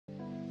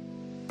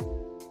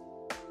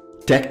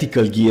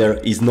Tactical gear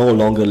is no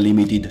longer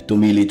limited to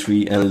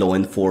military and law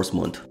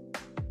enforcement.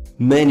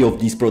 Many of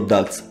these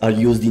products are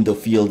used in the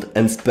field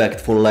and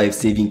spec'd for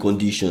life-saving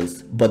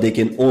conditions, but they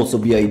can also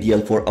be ideal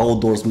for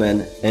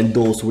outdoorsmen and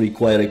those who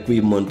require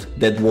equipment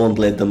that won't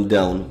let them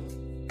down.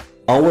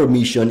 Our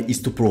mission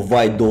is to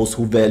provide those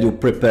who value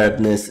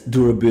preparedness,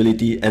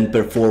 durability and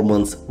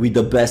performance with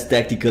the best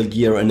tactical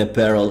gear and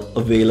apparel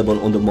available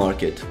on the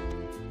market.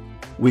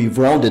 We've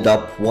rounded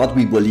up what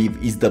we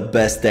believe is the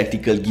best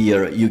tactical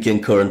gear you can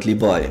currently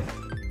buy.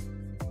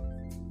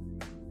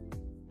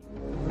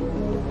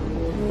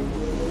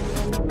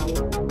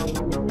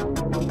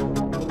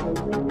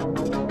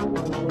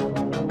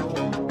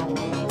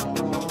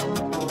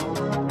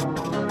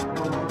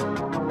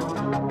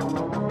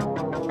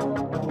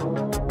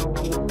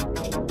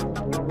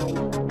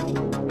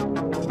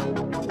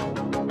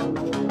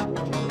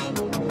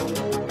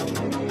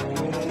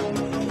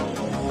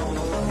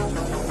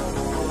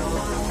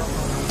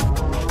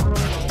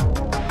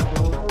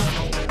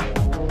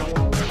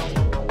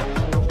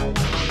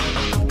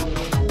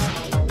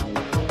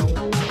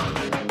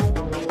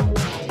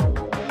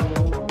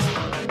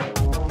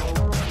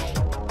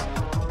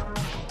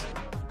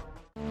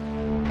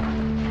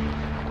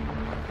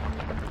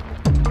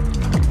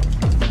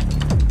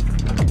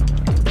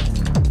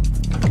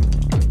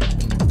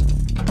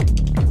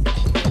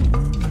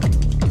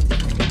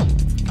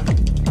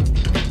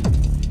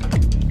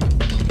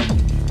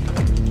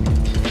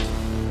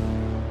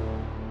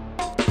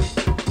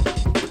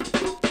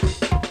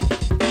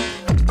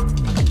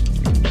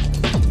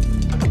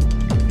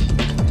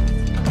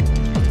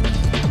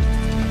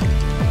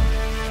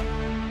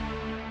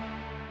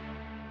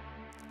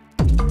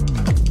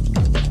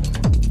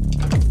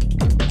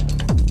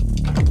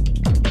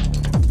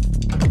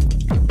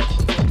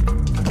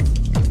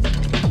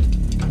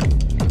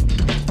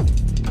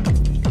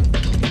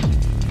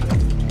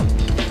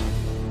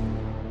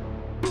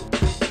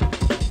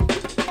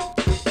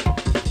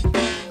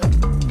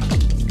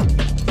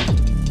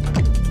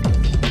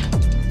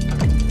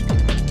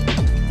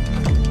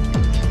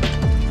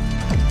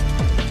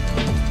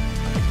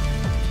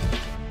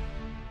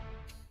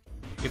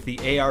 If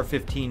the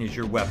AR-15 is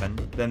your weapon,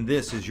 then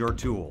this is your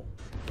tool.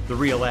 The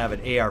real Avid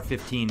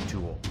AR-15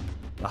 tool.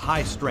 The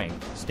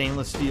high-strength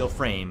stainless steel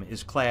frame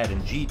is clad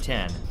in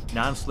G10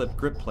 non-slip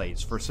grip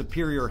plates for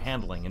superior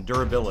handling and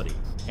durability,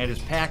 and is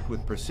packed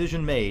with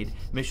precision-made,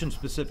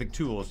 mission-specific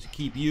tools to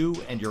keep you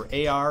and your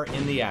AR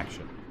in the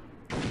action.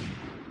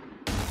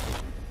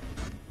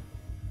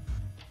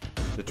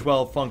 The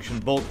 12-function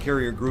bolt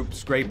carrier group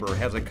scraper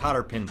has a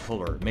cotter pin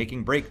puller,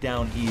 making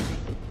breakdown easy.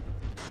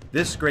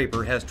 This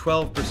scraper has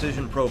 12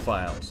 precision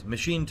profiles,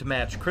 machined to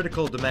match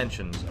critical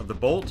dimensions of the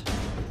bolt,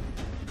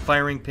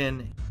 firing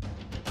pin,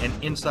 and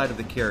inside of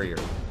the carrier.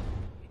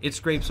 It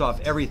scrapes off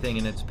everything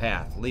in its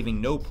path,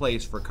 leaving no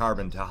place for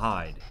carbon to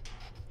hide.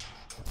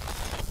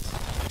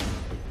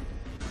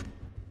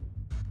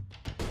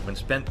 When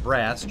spent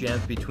brass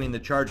jams between the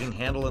charging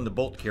handle and the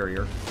bolt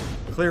carrier,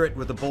 clear it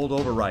with the bolt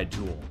override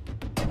tool.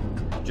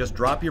 Just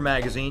drop your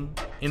magazine,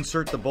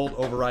 insert the bolt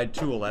override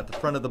tool at the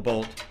front of the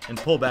bolt, and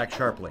pull back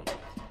sharply.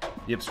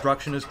 The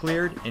obstruction is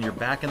cleared and you're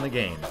back in the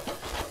game.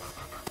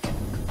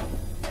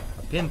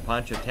 A pin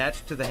punch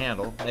attached to the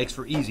handle makes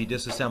for easy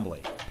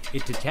disassembly.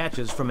 It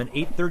detaches from an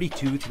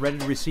 832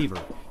 threaded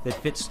receiver that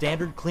fits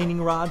standard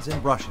cleaning rods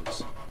and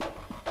brushes.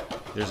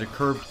 There's a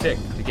curved pick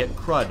to get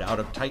crud out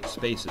of tight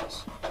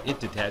spaces.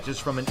 It detaches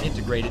from an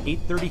integrated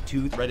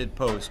 832 threaded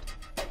post.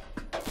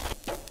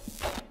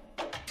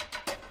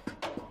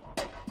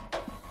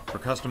 For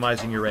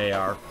customizing your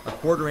AR, a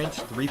 1/4-inch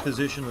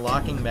 3-position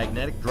locking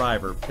magnetic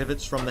driver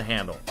pivots from the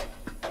handle.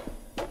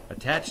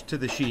 Attached to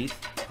the sheath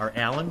are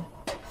Allen,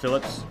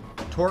 Phillips,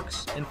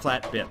 Torx, and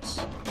flat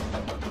bits.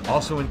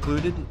 Also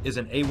included is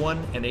an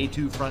A1 and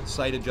A2 front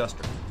sight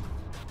adjuster.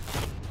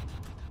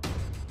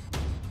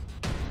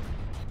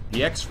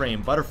 The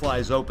X-frame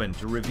butterflies open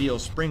to reveal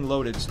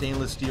spring-loaded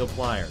stainless steel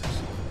pliers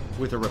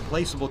with a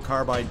replaceable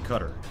carbide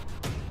cutter.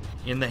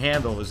 In the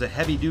handle is a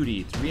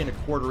heavy-duty 3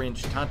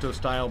 1/4-inch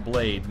Tonto-style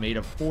blade made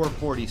of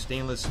 440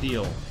 stainless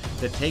steel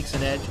that takes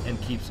an edge and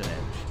keeps an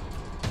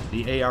edge.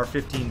 The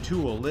AR-15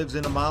 tool lives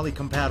in a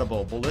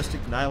MOLLE-compatible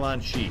ballistic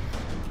nylon sheath.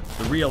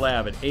 The real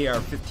Avid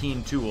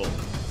AR-15 tool,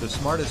 the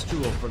smartest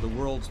tool for the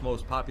world's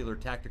most popular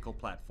tactical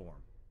platform.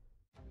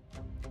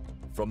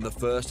 From the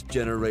first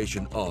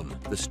generation on,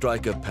 the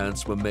striker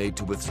pants were made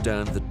to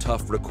withstand the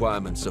tough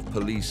requirements of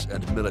police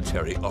and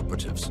military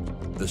operatives.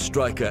 The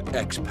Striker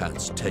X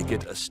pants take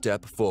it a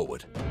step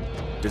forward.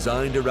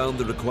 Designed around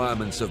the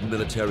requirements of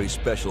military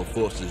special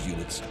forces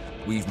units,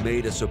 we've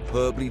made a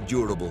superbly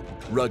durable,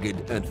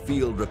 rugged, and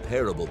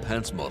field-repairable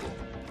pants model.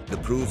 The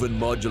proven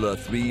modular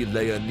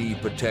 3-layer knee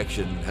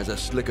protection has a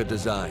slicker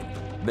design,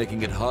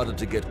 making it harder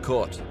to get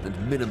caught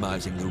and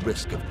minimizing the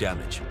risk of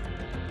damage.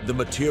 The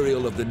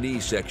material of the knee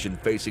section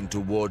facing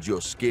towards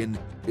your skin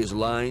is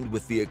lined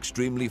with the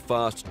extremely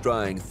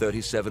fast-drying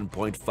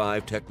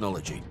 37.5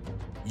 technology.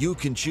 You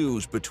can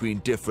choose between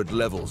different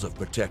levels of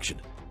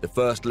protection, The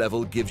first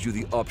level gives you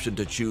the option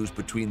to choose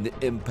between the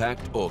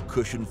Impact or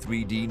Cushion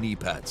 3D knee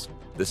pads.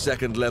 The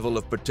second level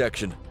of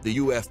protection, the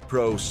UF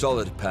Pro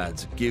solid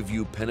pads, give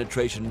you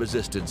penetration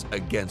resistance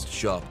against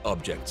sharp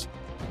objects.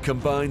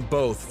 Combine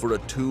both for a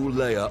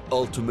 2-layer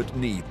ultimate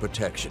knee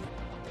protection.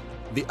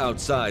 The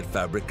outside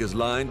fabric is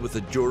lined with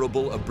a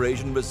durable,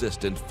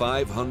 abrasion-resistant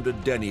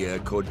 500 denier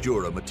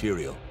Cordura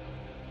material.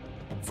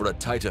 For a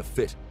tighter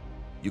fit,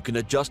 you can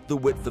adjust the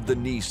width of the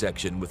knee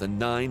section with a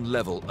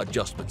 9-level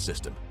adjustment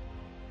system.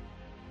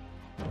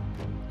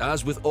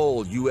 As with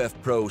all UF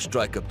Pro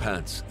Striker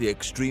pants, the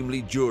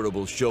extremely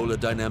durable shoulder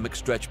dynamic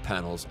stretch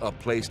panels are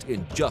placed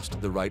in just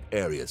the right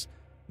areas,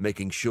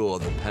 making sure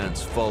the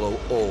pants follow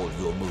all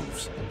your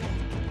moves.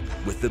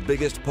 With the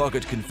biggest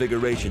pocket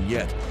configuration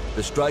yet,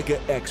 the Striker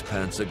X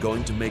pants are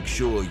going to make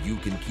sure you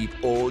can keep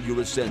all your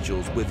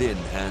essentials within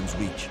hand's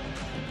reach.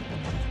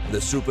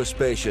 The super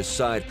spacious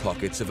side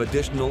pockets have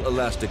additional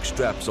elastic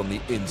straps on the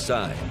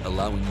inside,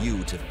 allowing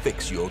you to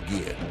fix your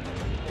gear.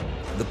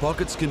 The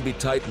pockets can be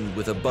tightened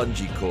with a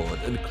bungee cord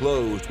and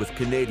closed with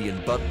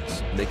Canadian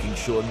buttons, making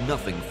sure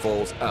nothing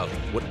falls out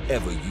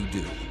whatever you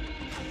do.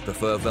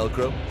 Prefer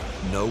Velcro?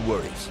 No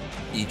worries.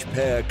 Each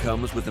pair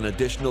comes with an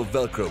additional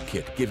Velcro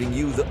kit, giving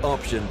you the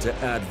option to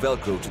add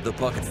Velcro to the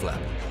pocket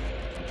flap.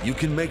 You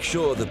can make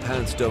sure the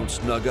pants don't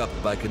snug up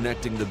by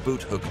connecting the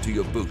boot hook to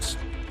your boots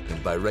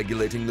and by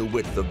regulating the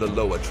width of the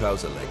lower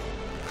trouser leg.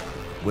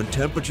 When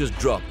temperatures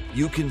drop,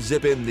 you can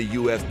zip in the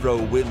UF Pro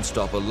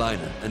Windstopper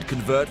liner and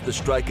convert the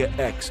Striker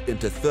X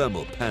into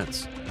thermal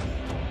pants.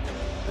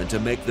 And to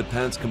make the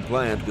pants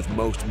compliant with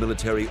most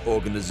military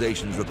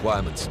organizations'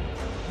 requirements,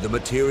 the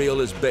material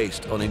is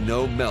based on a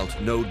no-melt,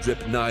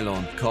 no-drip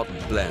nylon cotton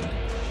blend.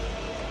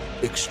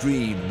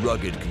 Extreme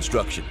rugged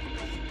construction,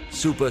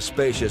 super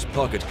spacious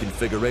pocket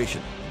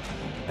configuration,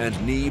 and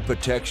knee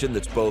protection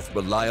that's both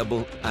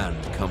reliable and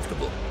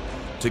comfortable.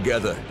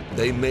 Together,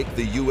 they make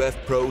the UF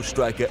Pro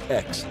Striker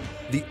X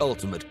the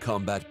ultimate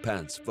combat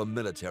pants for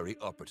military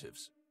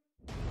operatives.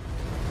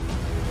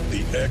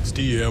 The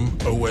XDM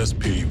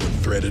OSP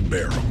with threaded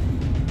barrel.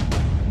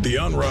 The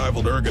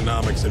unrivaled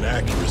ergonomics and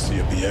accuracy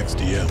of the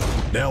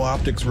XDM, now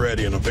optics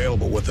ready and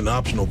available with an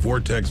optional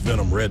Vortex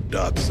Venom red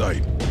dot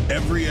sight.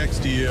 Every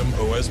XDM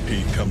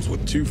OSP comes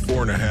with two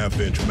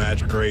 4.5-inch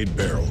match-grade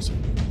barrels,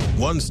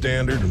 one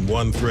standard and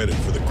one threaded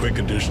for the quick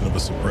addition of a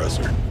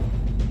suppressor.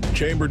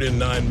 Chambered in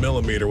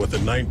 9mm with a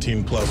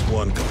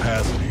 19+1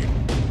 capacity,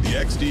 the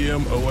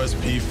XDM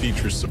OSP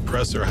features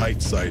suppressor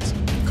height sights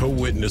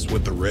co-witnessed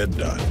with the red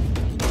dot.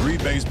 3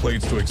 base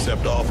plates to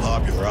accept all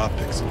popular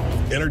optics,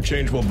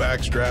 interchangeable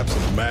back straps,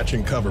 and a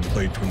matching cover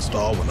plate to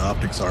install when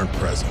optics aren't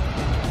present.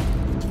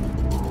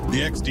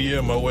 The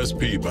XDM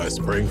OSP by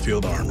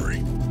Springfield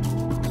Armory.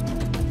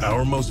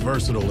 Our most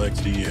versatile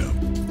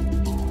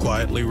XDM,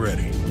 quietly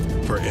ready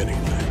for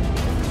anything.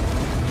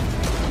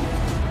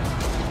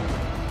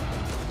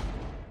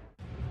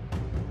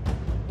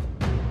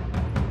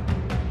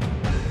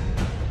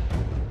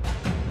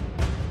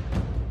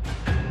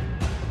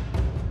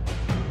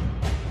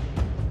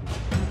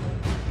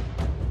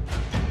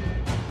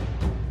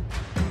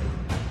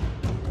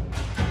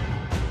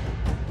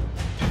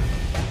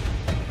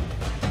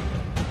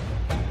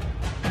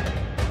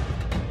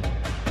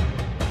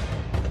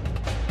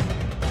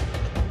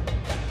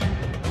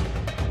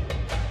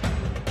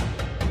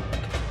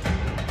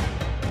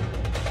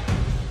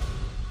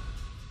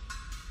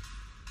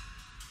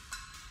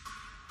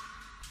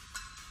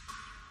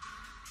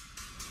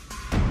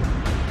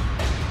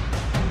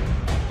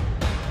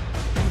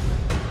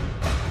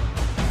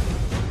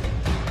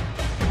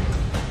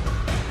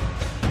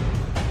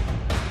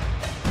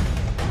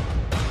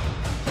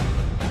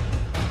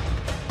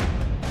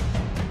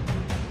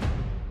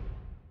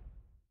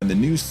 The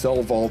new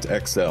CellVault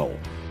XL,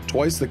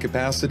 twice the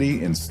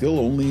capacity and still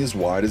only as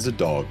wide as a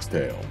dog's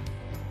tail.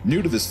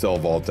 New to the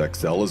CellVault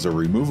XL is a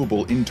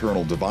removable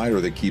internal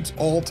divider that keeps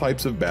all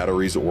types of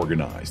batteries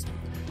organized.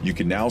 You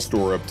can now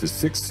store up to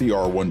 6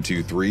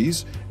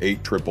 CR123s,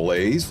 8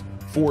 AAAs,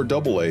 4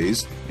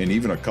 AAs, and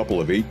even a couple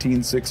of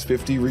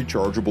 18650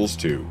 rechargeables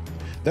too.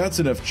 That's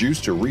enough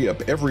juice to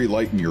re-up every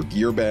light in your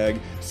gear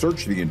bag,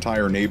 search the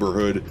entire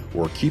neighborhood,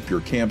 or keep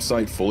your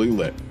campsite fully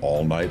lit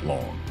all night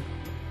long.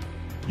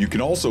 You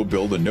can also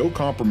build a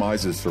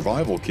no-compromises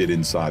survival kit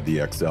inside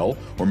the XL,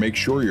 or make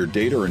sure your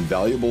data and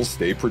valuables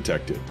stay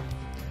protected.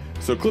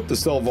 So clip the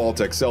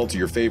CellVault XL to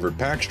your favorite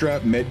pack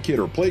strap, med kit,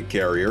 or plate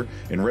carrier,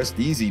 and rest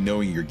easy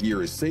knowing your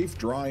gear is safe,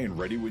 dry, and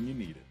ready when you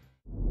need it.